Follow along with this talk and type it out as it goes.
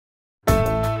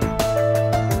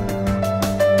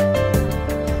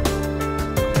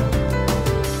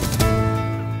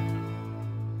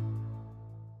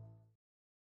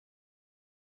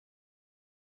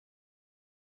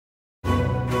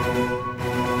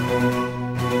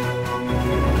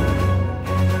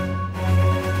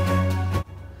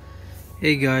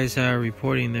Hey guys,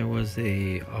 reporting there was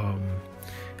a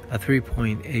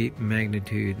 3.8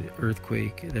 magnitude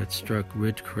earthquake that struck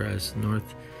Ridgecrest,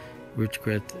 North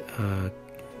Ridgecrest,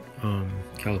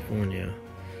 California.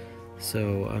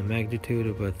 So a magnitude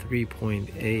of a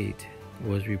 3.8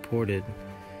 was reported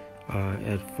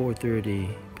at 4:30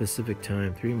 Pacific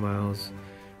time, 3 miles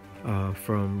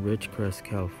from Ridgecrest,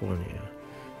 California.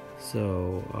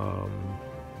 So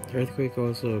the earthquake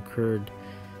also occurred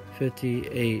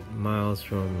 58 miles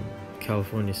from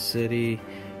California City,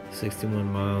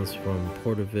 61 miles from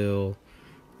Porterville,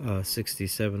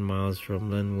 67 miles from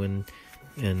Linwood,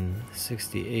 and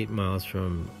 68 miles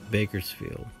from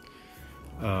Bakersfield.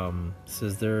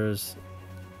 Says there's,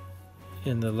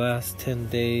 in the last 10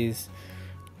 days,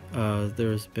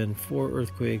 there's been 4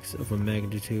 earthquakes of a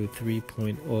magnitude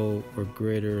 3.0 or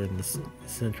greater in the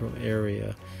central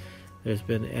area. There's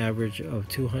been an average of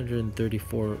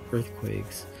 234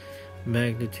 earthquakes,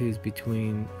 magnitudes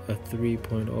between a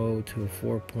 3.0 to a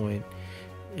 4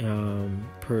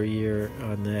 per year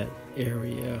on that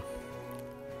area.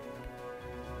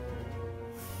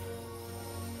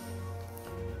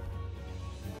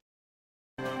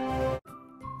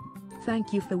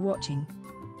 Thank you for watching.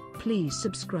 Please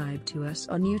subscribe to us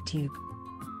on YouTube.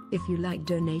 If you like,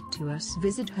 donate to us,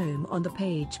 visit home on the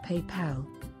page PayPal.